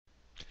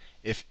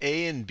If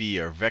a and b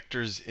are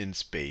vectors in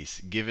space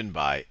given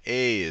by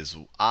a is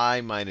I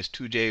minus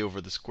 2j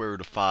over the square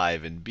root of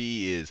 5, and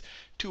b is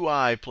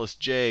 2i plus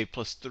j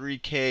plus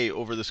 3k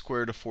over the square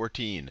root of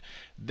 14,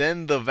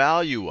 then the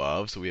value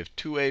of, so we have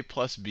 2a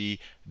plus b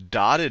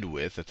dotted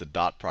with, that's a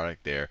dot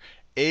product there,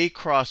 a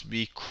cross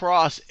b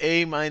cross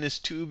a minus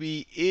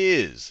 2b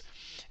is.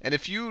 And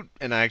if you,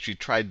 and I actually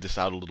tried this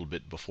out a little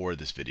bit before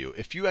this video,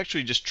 if you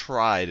actually just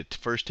try to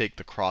first take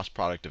the cross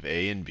product of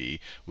a and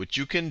b, which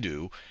you can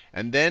do,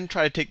 and then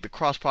try to take the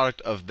cross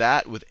product of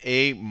that with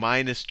a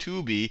minus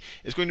 2b,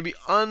 it's going to be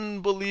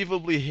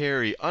unbelievably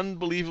hairy,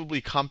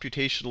 unbelievably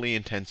computationally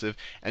intensive,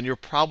 and you're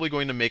probably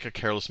going to make a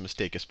careless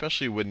mistake,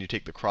 especially when you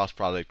take the cross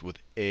product with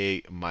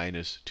a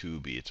minus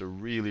 2b. It's a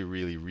really,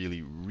 really,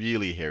 really,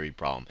 really hairy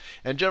problem.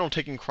 And in general,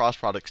 taking cross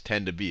products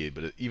tend to be,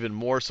 but even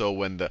more so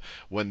when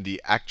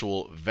the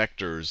actual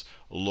vectors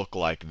look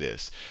like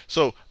this.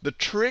 So the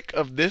trick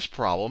of this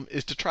problem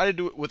is to try to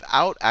do it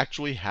without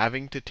actually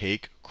having to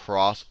take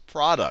cross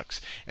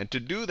products. And to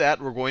do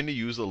that, we're going to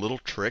use a little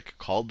trick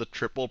called the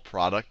triple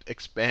product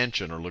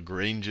expansion, or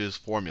Lagrange's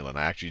formula. And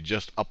I actually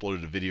just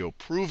uploaded a video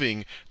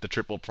proving the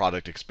triple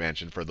product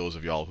expansion for those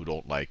of y'all who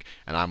don't like,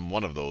 and I'm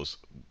one of those.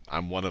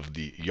 I'm one of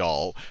the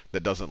y'all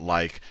that doesn't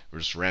like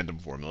just random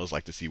formulas,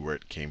 like to see where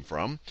it came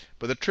from.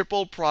 But the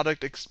triple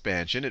product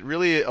expansion, it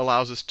really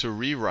allows us to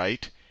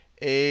rewrite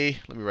a,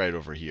 let me write it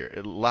over here.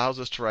 It allows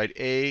us to write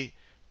a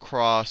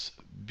cross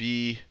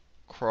b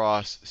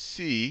cross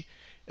c.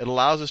 It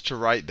allows us to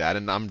write that,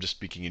 and I'm just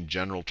speaking in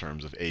general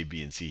terms of a,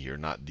 b, and c here,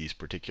 not these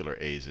particular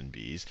a's and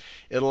b's.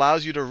 It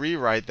allows you to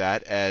rewrite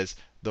that as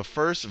the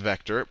first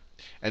vector.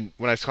 And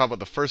when I talk about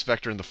the first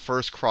vector and the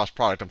first cross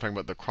product, I'm talking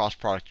about the cross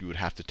product you would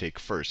have to take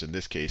first. In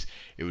this case,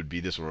 it would be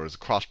this one, or it's a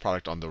cross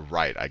product on the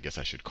right, I guess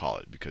I should call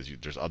it, because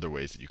there's other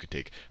ways that you could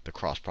take the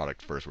cross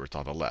product first where it's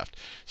on the left.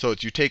 So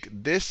it's you take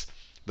this,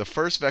 the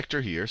first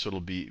vector here, so it'll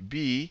be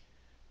b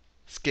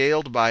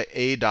scaled by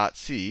a dot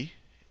c,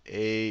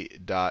 a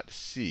dot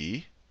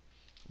c.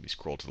 Let me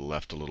scroll to the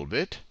left a little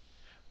bit,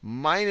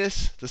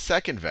 minus the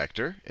second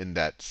vector in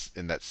that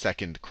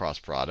second cross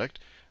product,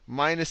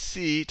 minus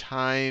c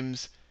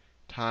times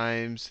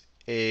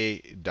a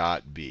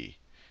dot b.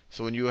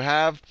 So when you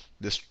have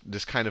this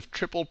kind of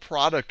triple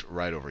product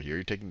right over here,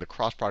 you're taking the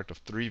cross product of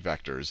three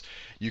vectors,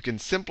 you can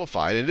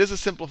simplify it. And it is a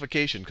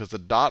simplification because the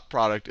dot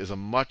product is a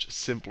much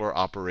simpler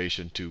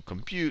operation to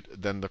compute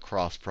than the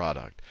cross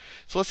product.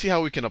 So let's see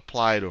how we can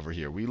apply it over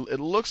here.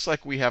 It looks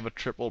like we have a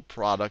triple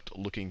product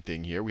looking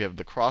thing here. We have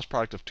the cross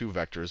product of two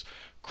vectors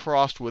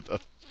crossed with a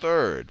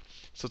third.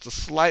 So it's a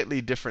slightly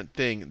different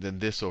thing than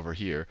this over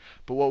here.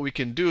 But what we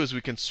can do is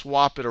we can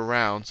swap it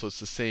around so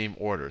it's the same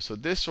order. So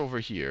this over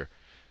here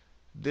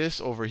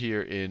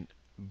in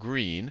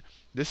green,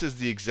 this is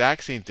the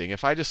exact same thing.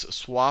 If I just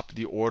swap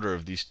the order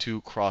of these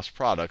two cross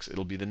products,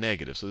 it'll be the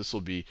negative. So this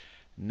will be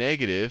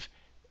negative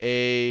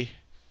a,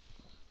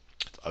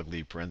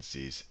 ugly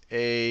parentheses,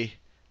 a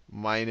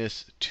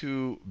minus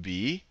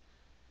 2b.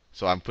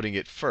 So I'm putting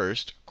it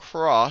first,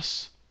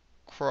 cross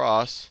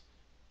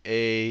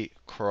a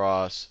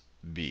cross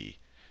b.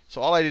 So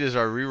all I did is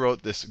I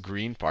rewrote this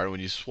green part. When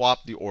you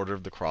swap the order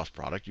of the cross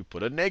product, you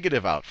put a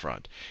negative out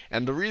front.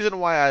 And the reason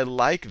why I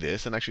like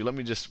this, and actually let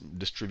me just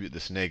distribute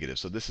this negative.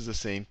 So this is the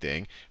same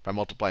thing. If I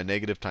multiply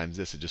negative times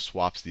this, it just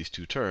swaps these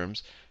two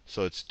terms.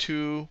 So it's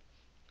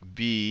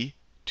 2b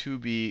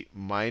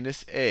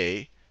minus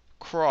a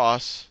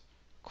cross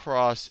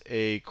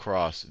a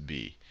cross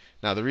b.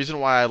 Now, the reason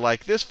why I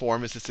like this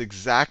form is it's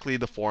exactly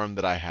the form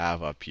that I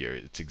have up here.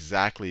 It's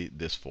exactly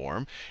this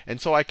form.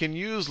 And so I can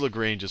use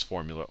Lagrange's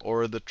formula,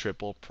 or the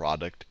triple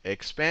product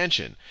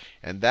expansion.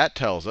 And that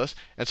tells us,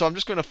 and so I'm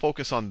just going to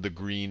focus on the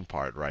green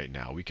part right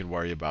now. We can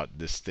worry about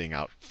this thing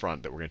out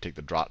front that we're going to take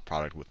the dot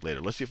product with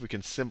later. Let's see if we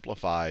can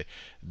simplify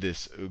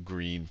this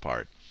green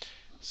part.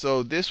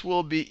 So this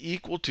will be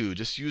equal to,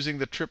 just using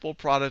the triple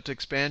product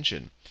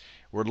expansion,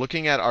 we're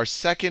looking at our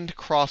second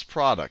cross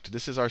product.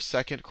 This is our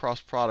second cross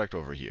product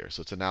over here.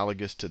 So it's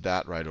analogous to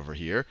that right over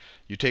here.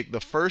 You take the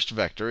first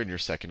vector in your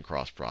second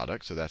cross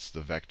product, so that's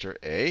the vector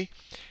a,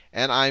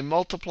 and I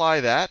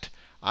multiply that.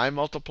 I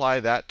multiply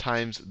that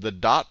times the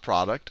dot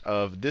product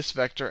of this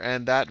vector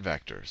and that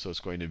vector. So it's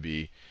going to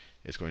be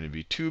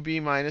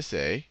 2b minus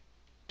a,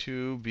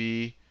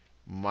 2b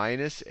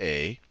minus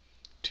a,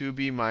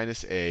 2b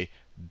minus a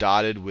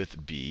dotted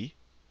with b,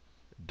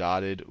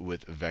 dotted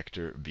with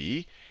vector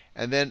b.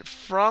 And then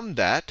from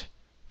that,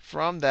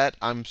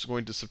 I'm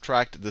going to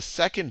subtract the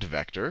second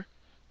vector.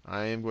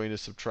 I am going to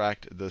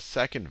subtract the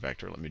second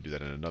vector. Let me do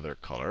that in another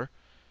color.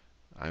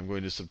 I'm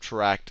going to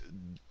subtract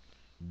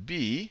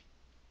b.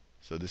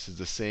 So this is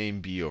the same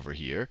b over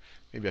here.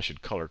 Maybe I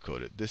should color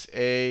code it. This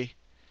a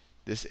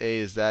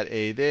is that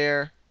a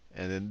there,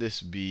 and then this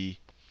b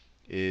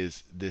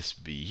is this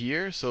b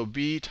here. So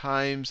b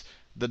times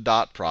the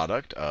dot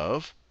product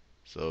of,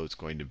 so it's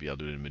going to be, I'll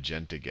do it in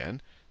magenta again,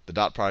 the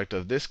dot product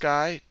of this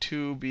guy,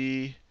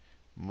 2b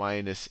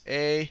minus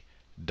a,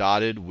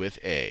 dotted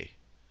with a.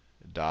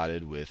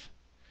 Dotted with.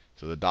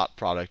 So the dot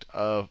product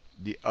of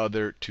the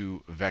other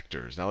two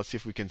vectors. Now let's see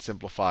if we can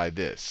simplify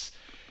this.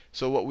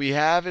 So what we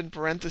have in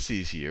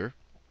parentheses here,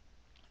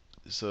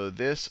 so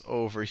this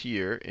over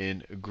here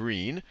in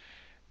green,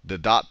 the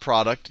dot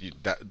product,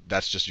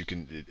 that's just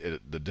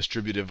the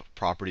distributive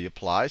property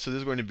applies. So this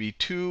is going to be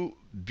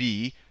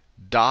 2b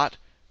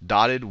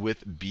dotted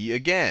with b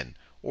again.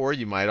 Or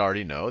you might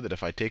already know that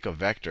if I take a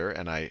vector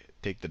and I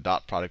take the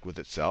dot product with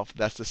itself,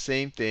 that's the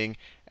same thing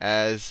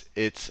as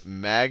its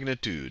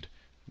magnitude.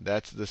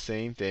 That's the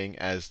same thing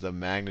as the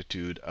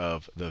magnitude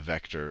of the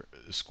vector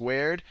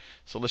squared.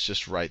 So let's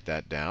just write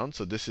that down.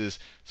 So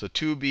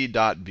 2b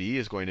dot b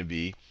is going to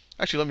be,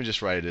 actually let me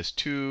just write it as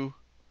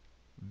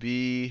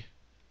 2b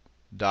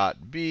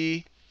dot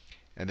b,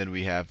 and then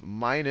we have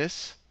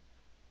minus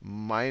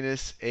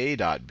a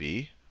dot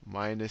b,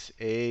 minus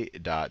a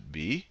dot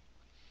b.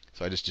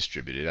 So I just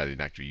distributed. I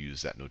didn't actually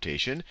use that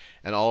notation.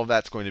 And all of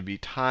that's going to be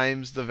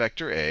times the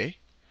vector a.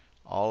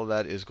 All of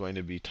that is going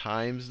to be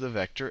times the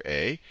vector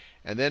a.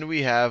 And then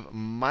we have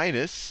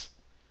minus,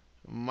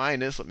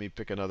 let me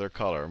pick another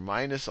color,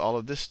 minus all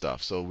of this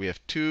stuff. So we have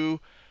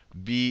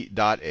 2b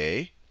dot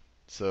a.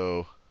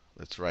 So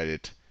let's write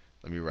it.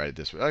 Let me write it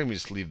this way. Let me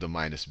just leave the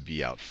minus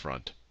b out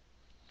front.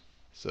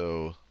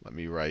 So let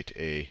me write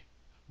a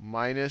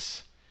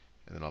minus,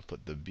 and then I'll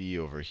put the b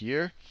over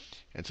here.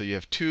 And so you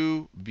have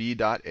 2b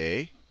dot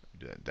a,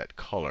 that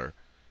color.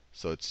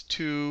 So it's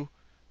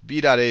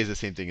 2b dot a is the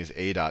same thing as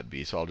a dot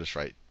b. So I'll just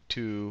write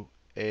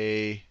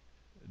 2a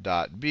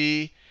dot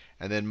b,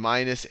 and then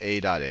minus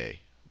a dot a,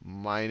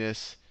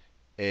 minus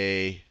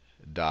a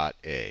dot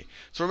a.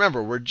 So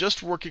remember, we're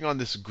just working on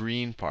this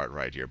green part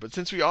right here. But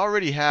since we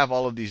already have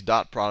all of these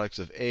dot products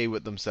of a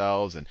with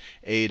themselves and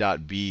a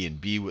dot b and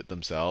b with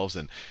themselves,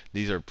 and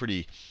these are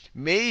pretty,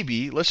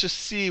 maybe, let's just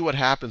see what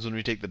happens when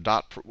we take the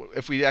dot,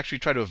 if we actually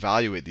try to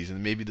evaluate these,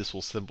 and maybe this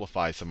will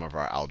simplify some of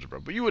our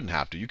algebra. But you wouldn't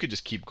have to. You could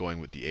just keep going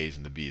with the a's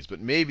and the b's.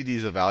 But maybe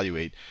these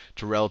evaluate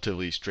to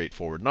relatively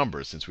straightforward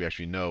numbers, since we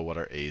actually know what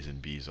our a's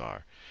and b's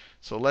are.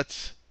 So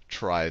let's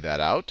try that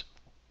out.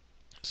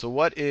 So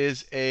what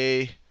is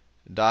a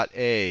dot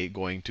a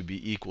going to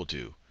be equal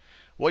to?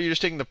 Well, you're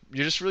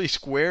just really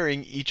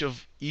squaring each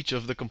of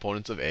the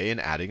components of a and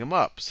adding them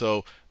up.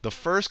 So the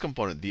first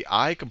component, the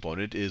I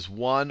component, is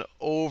 1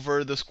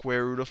 over the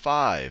square root of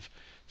 5.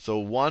 So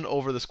 1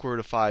 over the square root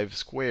of 5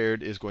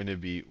 squared is going to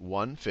be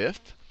 1/5.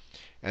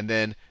 And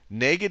then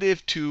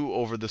negative 2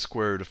 over the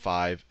square root of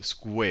 5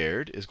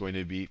 squared is going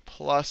to be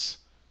plus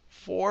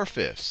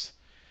 4/5.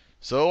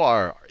 So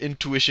our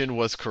intuition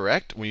was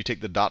correct. When you take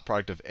the dot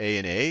product of a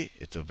and a,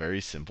 it's a very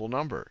simple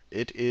number.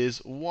 It is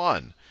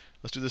 1.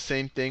 Let's do the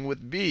same thing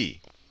with b.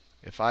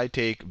 If I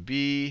take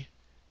b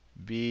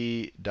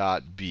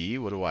dot b,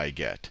 what do I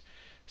get?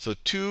 So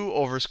 2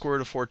 over square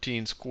root of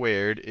 14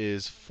 squared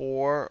is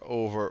 4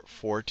 over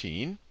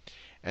 14.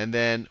 And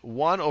then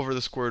 1 over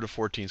the square root of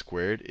 14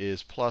 squared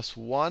is plus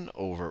 1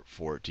 over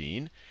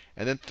 14.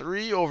 And then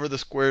 3 over the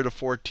square root of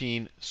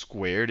 14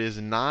 squared is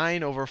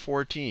 9 over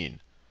 14.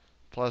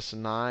 Plus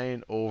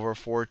 9 over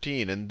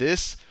 14. And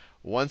this,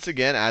 once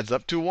again, adds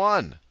up to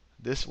 1.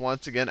 This,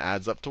 once again,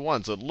 adds up to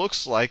 1. So it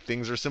looks like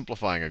things are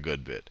simplifying a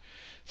good bit.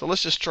 So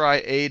let's just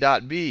try a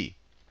dot b.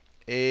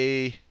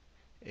 a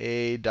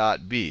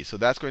dot b. So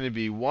that's going to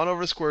be 1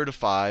 over the square root of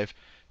 5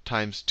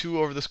 times 2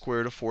 over the square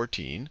root of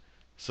 14.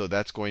 So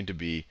that's going to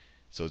be,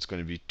 it's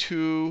going to be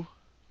 2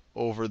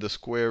 over the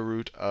square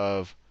root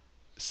of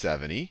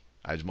 70.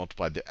 I just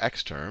multiplied the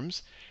x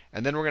terms.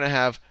 And then we're going to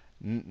have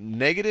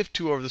negative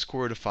 2 over the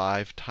square root of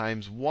 5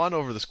 times 1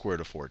 over the square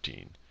root of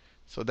 14.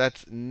 So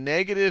that's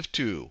negative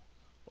 2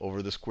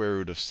 over the square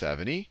root of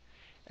 70.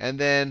 And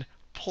then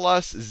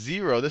plus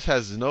 0. This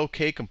has no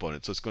k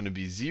component, so it's going to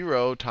be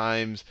 0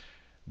 times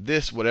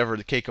this, whatever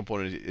the k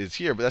component is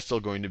here, but that's still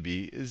going to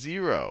be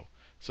 0.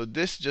 So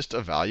this just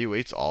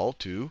evaluates all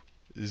to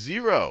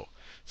 0.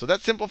 So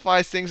that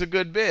simplifies things a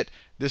good bit.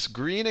 This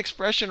green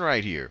expression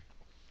right here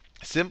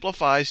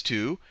simplifies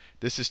to,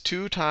 this is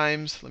 2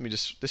 times,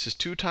 this is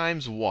 2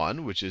 times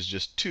 1, which is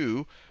just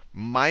 2,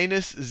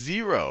 minus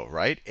 0,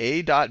 right?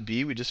 A dot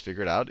b, we just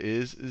figured out,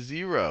 is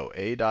 0.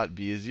 A dot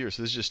b is 0.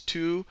 So this is just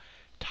 2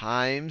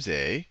 times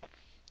a.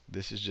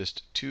 This is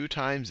just 2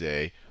 times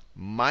a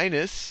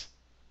minus,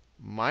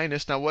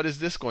 now what is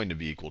this going to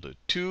be equal to?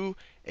 2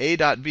 a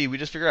dot b, we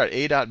just figured out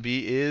a dot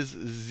b is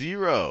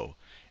 0.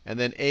 And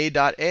then a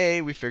dot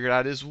a, we figured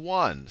out is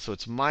 1. So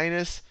it's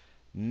minus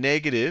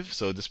negative,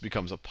 so this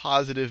becomes a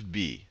positive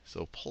b.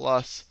 So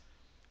plus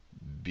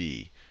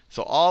b.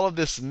 So all of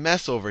this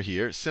mess over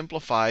here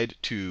simplified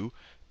to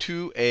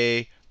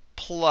 2a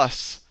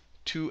plus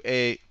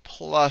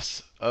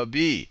a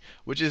b,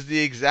 which is the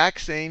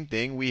exact same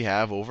thing we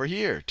have over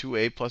here,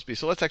 2a plus b.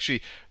 So let's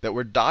actually, that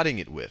we're dotting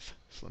it with.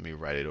 So let me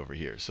write it over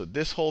here. So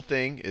this whole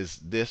thing is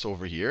this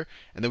over here.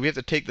 And then we have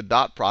to take the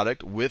dot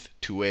product with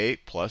 2a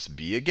plus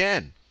b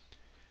again.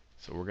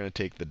 So we're going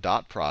to take the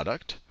dot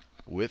product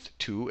with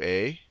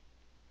 2a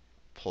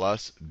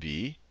plus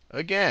b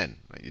again.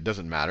 It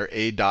doesn't matter.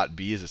 A dot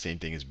B is the same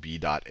thing as B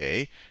dot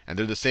A, and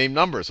they're the same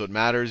number, so it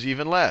matters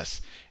even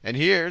less. And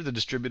here, the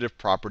distributive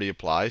property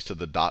applies to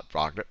the dot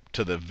product,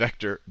 to the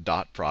vector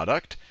dot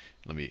product.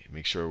 Let me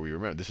make sure we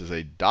remember. This is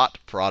a dot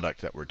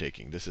product that we're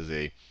taking. This is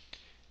a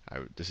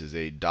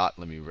dot.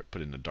 Let me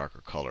put in a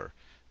darker color.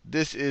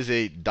 This is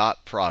a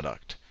dot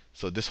product.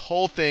 So this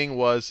whole thing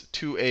was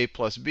 2a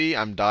plus b.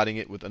 I'm dotting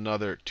it with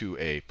another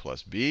 2a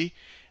plus b.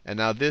 And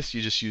now this,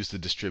 you just use the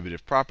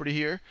distributive property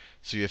here.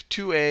 So you have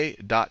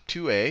 2a dot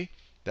 2a.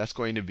 That's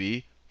going to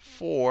be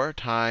 4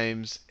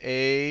 times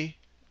a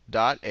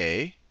dot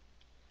a.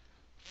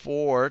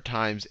 4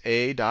 times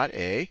a dot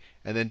a.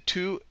 And then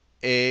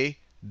 2a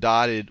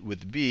dotted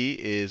with b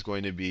is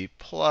going to be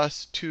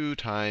plus 2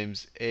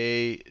 times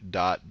a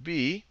dot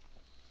b.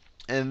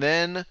 And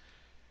then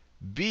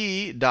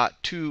b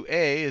dot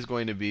 2a is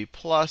going to be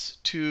plus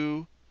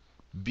 2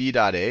 b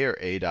dot a, or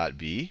a dot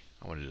b.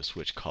 I wanted to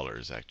switch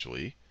colors,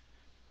 actually.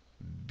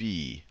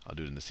 B. I'll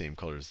do it in the same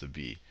color as the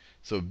b.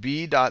 So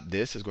b dot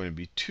this is going to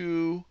be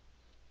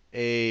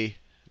 2a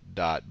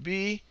dot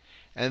b.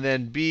 And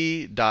then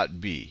b dot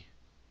b.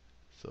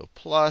 So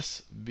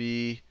plus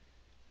b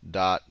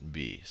dot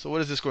b. So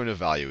what is this going to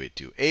evaluate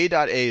to? A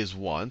dot a is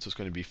 1, so it's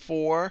going to be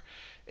 4.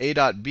 A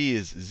dot b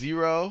is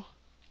 0.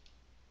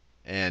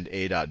 And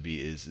a dot b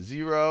is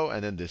 0.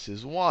 And then this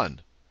is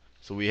 1.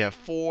 So we have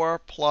 4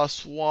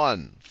 plus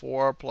 1.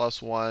 4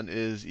 plus 1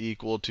 is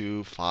equal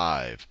to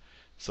 5.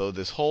 So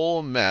this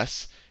whole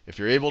mess, if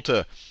you're able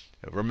to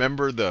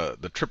remember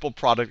the triple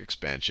product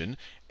expansion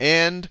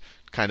and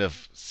kind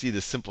of see the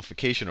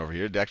simplification over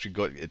here,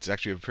 it's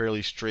actually a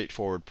fairly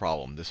straightforward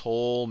problem. This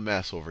whole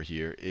mess over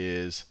here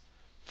is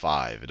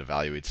 5. It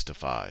evaluates to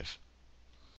 5.